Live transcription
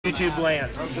YouTube land.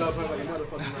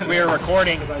 We are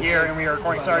recording here, and we are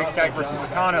recording SorryTag versus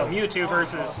Picano, Mewtwo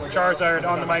versus Charizard.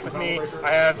 On the mic with me,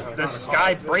 I have the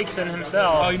Sky Braixen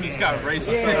himself. Oh, you mean Sky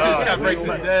Braixen? Sky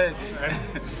Braixen dead.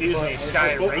 Excuse me,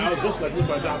 Sky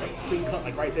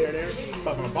Braixen. Right there.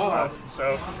 But my boss.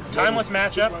 So, timeless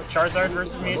matchup, Charizard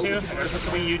versus Mewtwo. There's the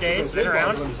Wii U days, sitting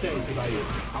around.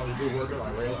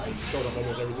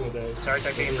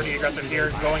 SorryTag being pretty aggressive here,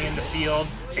 going into field,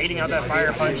 baiting out that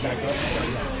fire punch.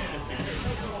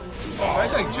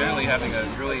 SorryTag generally having a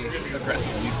really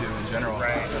aggressive Mewtwo in general.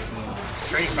 Right.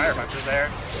 Great fire punches there.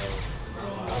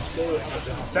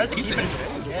 Says to keep it,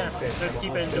 says to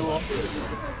keep it in duel.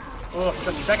 Oh,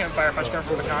 just a second fire punch coming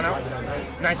from Picano.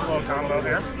 Nice little combo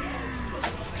here.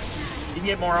 You can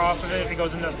get more off of it if it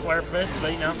goes into the flare blitz,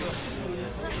 but you know.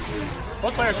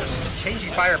 Both players just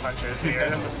changing fire punches here.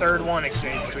 That's the third one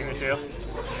exchange between the two.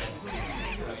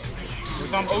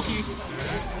 It's on Oki.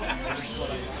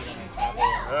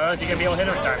 Is he gonna be able to hit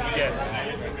him in time? He did.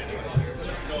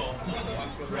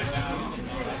 Right.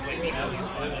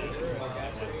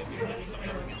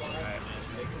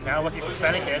 Now looking for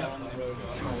Fennekin.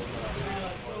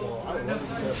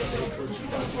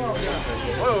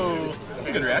 Whoa! That's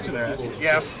a good reaction there, actually.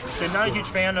 Yeah. So not a huge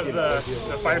fan of the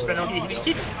fire spin. He just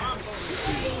keeps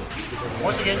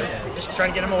once again just trying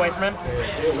to get him away from him.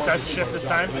 Decides to shift this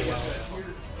time.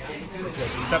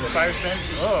 Set the fire spin.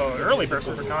 Oh, early burst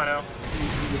from Picano.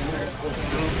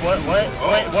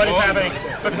 What is happening?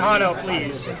 Picano,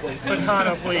 please.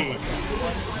 Picano, please.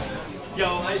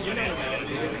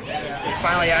 He's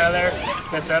finally out of there.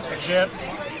 Gets up the chip.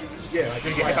 Gonna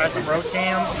get hit by some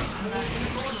Rotams.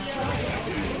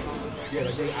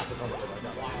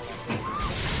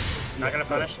 Not gonna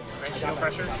punish. Nice shield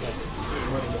pressure.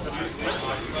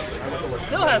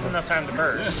 Still has enough time to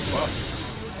burst.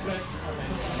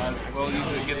 Might as well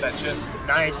use it to get that chip.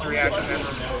 Nice reaction there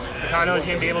from Picano. Is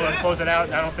going to be able to close it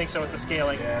out. I don't think so with the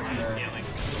scaling. Yeah, it's 9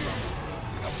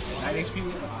 HP. He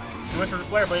went for the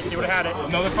flare blade. He would have had it.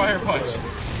 Another fire punch.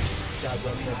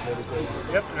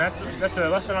 Yep, and that's a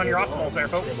lesson on your optimals there,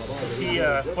 folks. He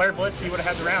flare blitz. He would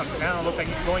have had the round. Now it looks like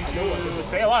he's going to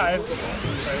stay alive.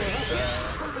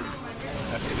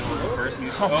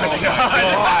 Oh my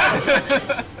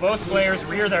god! Both players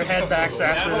rear their head backs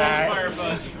after that.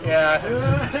 Yeah.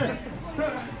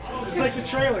 It's like the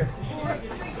trailer.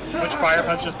 Which fire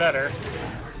punch is better?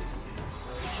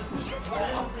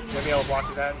 Gonna be able to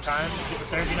block that in time. Get the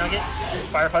synergy nugget.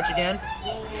 Fire punch again.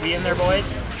 We in there, boys.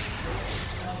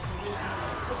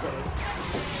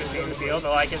 15 in the field. I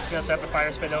like it. It's gonna set up a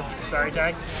fire spin open for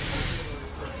SorryTag.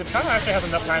 So Picano actually has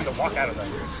enough time to walk out of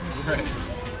those. Right.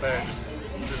 But just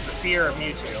the fear of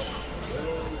Mewtwo.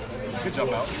 Good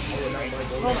jump out. Nice.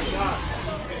 Oh my god.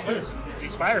 What is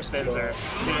these fire spins are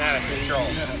getting out of control.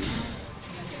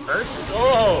 First?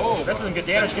 Oh, this isn't good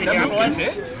damage. Can he capitalize?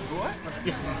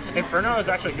 What? Inferno is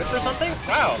actually good for something?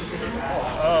 Wow.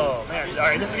 Oh man.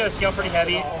 Alright, this is gonna scale pretty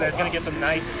heavy, but it's gonna get some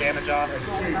nice damage off.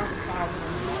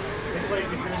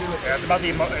 Yeah, it's about the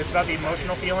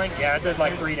emotional feeling. Yeah, it did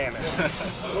like 3 damage.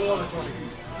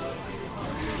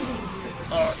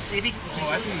 See if he... Oh,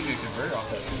 I think he can convert off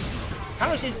that. How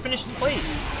much needs to finish his plate?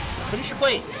 Finish your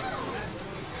plate.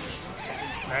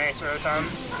 Nice, Rotom.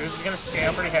 This is going to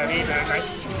scale pretty heavy, but a nice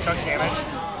chunk of damage. A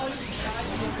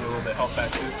little bit health back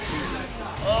too.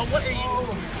 Oh, what are you...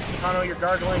 Picano, you're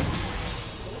gargling.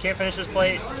 Can't finish this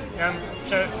plate.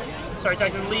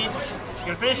 SorryTag to the lead. You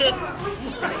gonna finish it?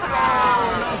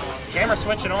 Camera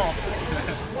switch and all.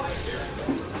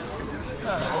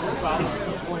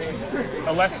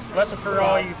 A lesson for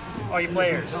all you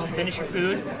players: finish your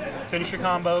food, finish your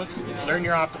combos, learn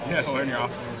your optimals. Yeah, learn your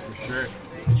optimals for sure.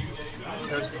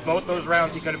 There's both those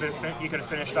rounds you could have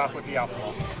finished off with the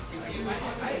optimal.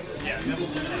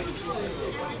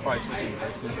 Probably switching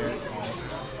first in here.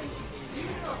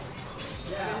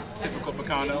 Typical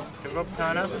Picano. Typical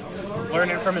Picano.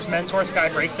 Learning from his mentor, Sky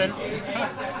Braixen.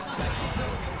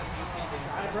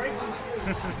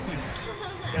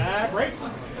 Sky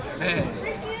Braixen.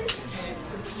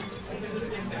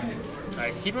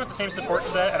 Nice. Keeping with the same support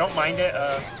set, I don't mind it.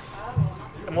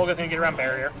 And Wolga's going to get around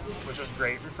barrier, which is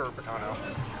great for Picano.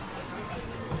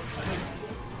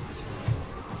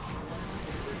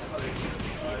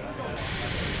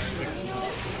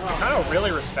 Picano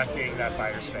really respecting that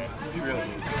fire spin. He really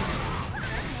is.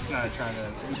 He's not trying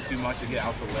to do much to get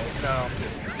out the way. No.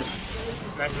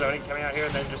 Nice zoning coming out here,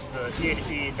 and then just the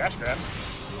CADC dash grab.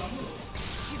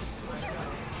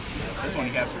 This one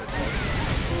he has for his play.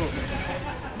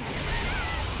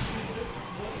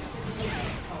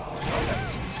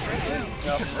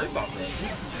 Yep. Converts off this.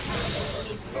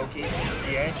 Okay,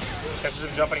 CA. Catches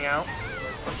him jumping out.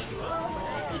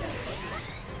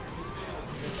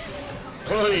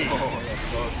 Holy. Oh, that's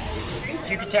close.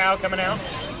 Picano coming out.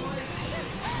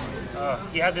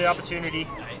 He had the opportunity.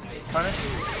 Punish.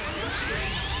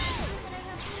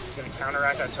 Gonna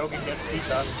counteract that token, get speed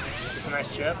up. It's a nice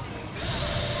chip.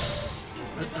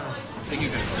 I think you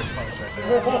could first punish right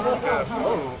there.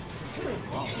 Oh.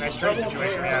 Nice trade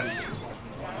situation, man.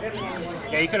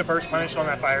 Yeah, you could have burst punished on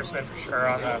that fire spin for sure, or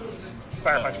on the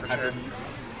fire punch for sure.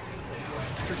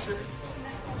 For sure.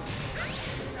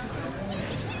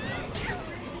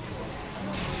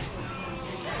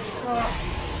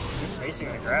 Just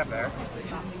spacing the grab there.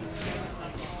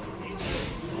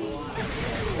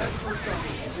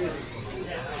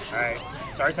 Alright,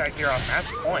 SorryTag here on match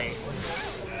point.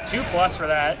 2+ for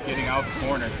that. Getting out the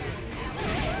corner.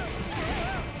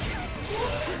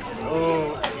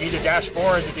 Oh, you need to dash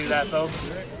forward to do that, folks.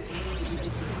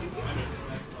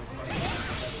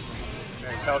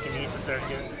 And telekinesis there,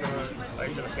 getting some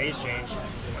like to the phase change.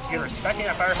 Once you get respecting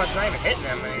that fire punch, not even hitting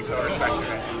him, and he's still respecting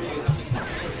it.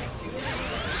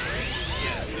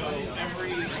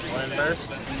 One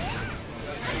burst.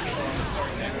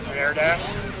 Some air dash,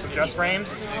 some just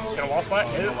frames. It's gonna wall splat.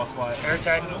 Wall splat. Air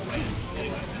tag.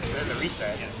 Then the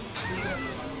reset.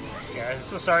 Yeah,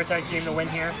 it's a SorryTag's game to win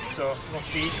here, so we'll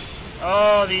see.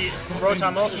 Oh, the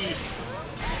Rotom Multi. See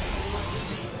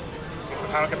if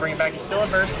Picano can bring it back. He's still in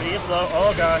burst, but he is slow.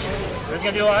 Oh gosh. He's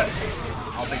gonna do a lot. I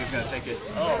don't think he's gonna take it.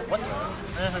 Oh, what the?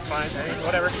 That's fine. Hey,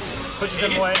 whatever. Pushes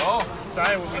him away. Oh.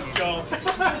 Side will go.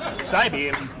 Side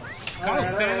beam. Kind of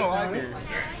staying alive here.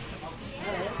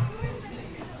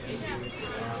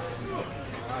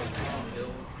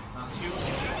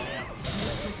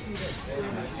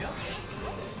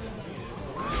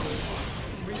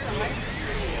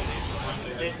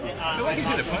 I feel like he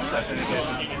could have punched that finish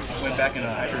and just went back into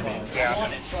Hyper Beam. Yeah.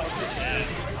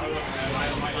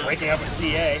 Waking up with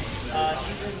CA.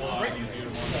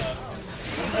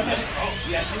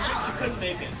 She couldn't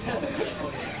make it.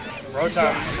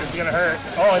 Rotom is gonna hurt.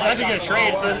 Oh, it's actually gonna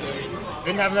trade, so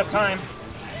didn't have enough time.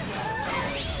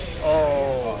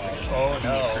 Oh, oh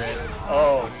no.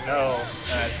 Oh no.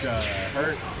 That's gonna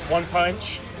hurt. One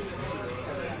punch.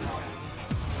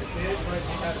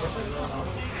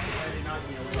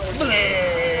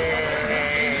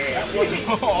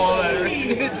 Oh, that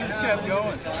it just kept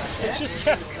going. It just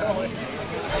kept going.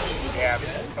 Yeah.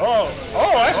 Oh,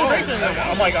 oh, actually Braixen.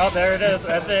 I'm like, oh, there it is.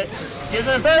 That's it. Gives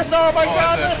him burst. Oh my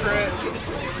god. That's a crit.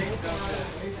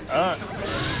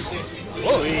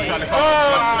 Whoa. Oh,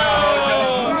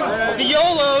 no. The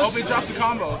YOLOs. Hope he drops a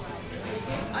combo.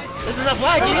 This is a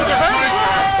flag. You need to burst.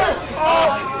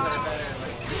 Oh.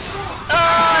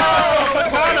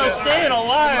 Picano staying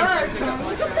alive.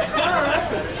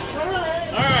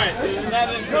 Alright, so isn't that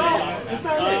in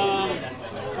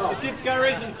let's get Sky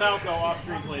Race and Falco off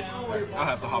screen, please. I'll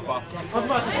have to hop off.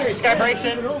 Sky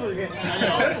Braixen.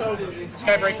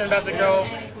 Sky Braixen about to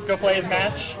go play his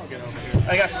match.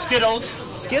 I got Skittles.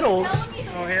 Skittles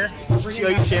over here. Are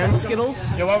you sharing Skittles?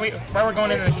 Yeah, while we're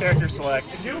going into the character select,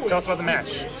 tell us about the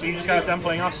match. So you just got done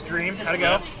playing off stream. How'd it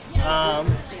go?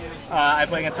 I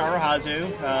played against Haruhazu,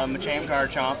 Machamp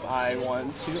Garchomp. I won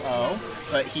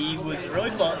 2-0, but he was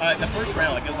really close. The first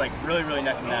round, like it was like really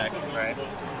neck and neck. Right.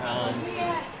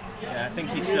 Yeah, I think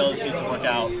he still needs to work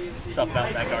out stuff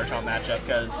about that Garchomp matchup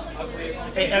because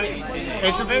I mean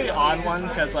it's a very odd one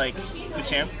because like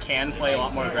Machamp can play a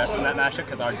lot more aggressive in that matchup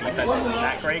because our defense isn't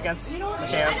that great against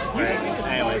Machamp. Right.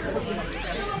 Anyways.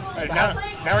 Right, now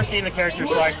we're seeing the character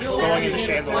select going into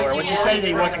Chandelure, which he said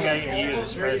he wasn't going to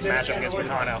use for his matchup against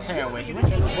Picano. Hang on, wait, he went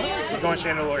Chandelure? He's going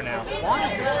Chandelure now.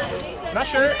 Why? Not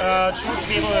sure. Just wants to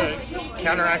be able to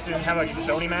counteract and have a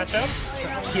Sony matchup.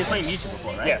 He has played Mewtwo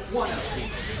before, right? Yes.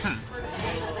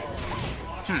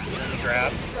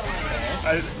 Grab.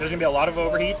 There's going to be a lot of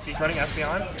overheats. He's running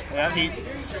Espeon. Yeah, he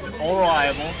all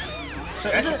reliable. So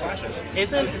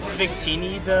isn't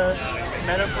Victini the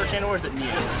meta for Chandelure, or is it Mew?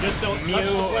 Just don't Mew,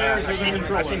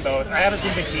 I've seen both. I haven't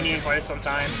seen Victini in quite some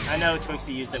time. I know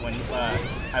Twixie used it when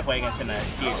I played against him at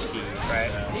PhD. Right.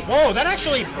 Whoa, that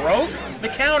actually broke the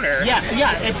counter. Yeah,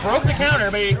 it broke the counter,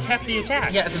 but it kept the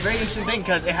attack. Yeah, it's a very interesting thing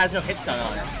because it has no hit stun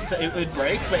on it. So it would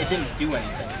break, but it didn't do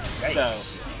anything. Yikes. So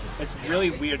it's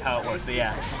really weird how it works, but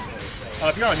yeah.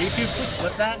 If you're on YouTube, please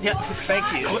clip that. Yeah, thank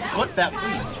you. Clip that,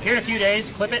 please. Here in a few days,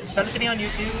 clip it, send it to me on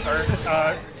YouTube, or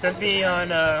send it to me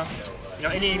on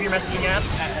any of your messaging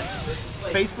apps.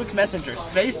 Facebook Messenger.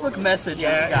 Facebook Messenger,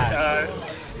 yeah,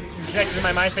 connected to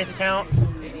my MySpace account.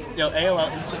 Yo, AOL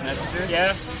Instant Messenger.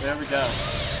 Yeah. There we go.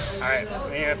 Alright,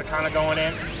 we have Picano going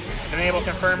in. Been able to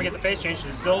confirm and get the face change.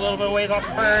 She's still a little bit of ways off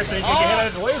the first, so he's going to get hit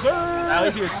with his laser. At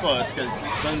least he was close, because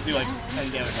it doesn't do like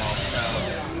any damage at all.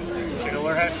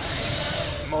 Chandelure had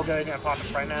all good. Gonna pop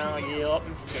it right now. Yep.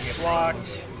 Gonna get blocked.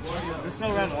 Is this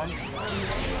still round 1?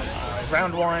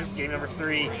 Round 1, game number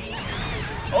 3.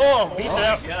 Oh, beats it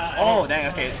up. Oh, dang,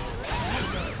 okay.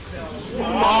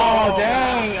 Oh,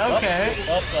 dang, okay.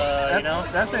 You know,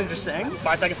 That's interesting.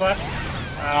 5 seconds left.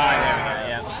 There we go,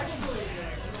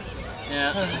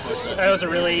 yeah. That was a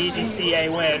really easy CA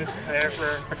win there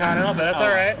for Picano, but that's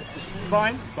alright. It's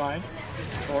fine, it's fine.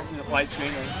 Or light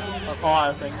screen and a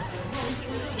lot of things.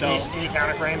 Any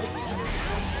counter frame.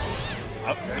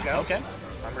 Oh, there we go. Okay.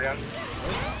 Umbreon.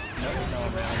 No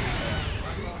Umbreon.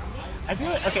 I feel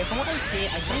like, okay, from what I see,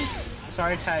 I think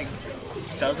SorryTag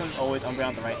doesn't always Umbreon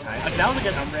at the right time. Like, that was a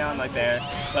good Umbreon, like, there,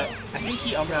 but I think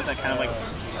he Umbreon's, like, kind of, like,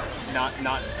 not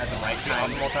at the right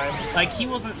time. Like, he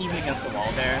wasn't even against the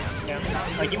wall there. Yeah.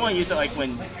 Like, you want to use it, like,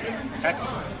 when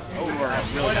X over a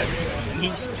really bad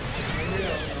situation.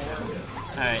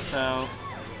 Alright, so,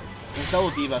 there's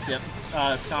double debuffs, yep.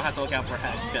 Now has to look out for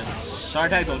Hex, because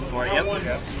SorryTag's looking for it, yep.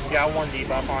 Got 1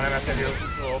 debuff on him, that's going to do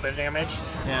a little bit of damage.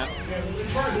 Yeah.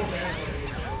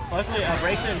 Luckily,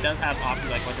 Braixen does have options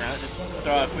like look around, just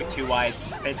throw a quick 2 wides,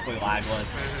 basically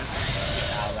lagless.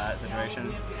 Get out of that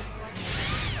situation.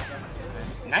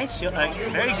 Nice shield,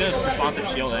 very good responsive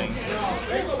shielding.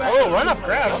 Oh, run up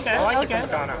grab. Okay, I like okay. it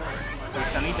from Picano. There's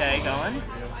Sunny Day going.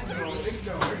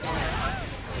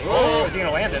 Oh, is he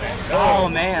gonna land in it? Oh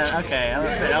man, okay.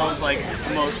 That was like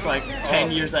the most like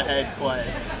 10 years ahead play.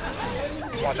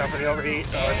 Watch out for the overheat.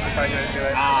 Oh, this is probably gonna do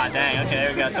it. Ah, dang. Okay, there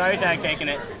we go. SorryTag taking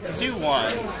it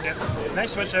 2-1. Yep.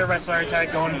 Nice switch there by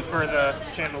SorryTag going for the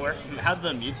Chandelure. How did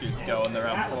the Mewtwo go in the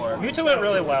round 4? Mewtwo went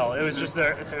really well. It was just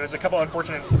there was a couple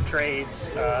unfortunate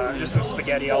trades, just some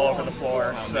spaghetti all over the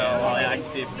floor. Oh, so man. Well, yeah, I can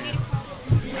see it from here.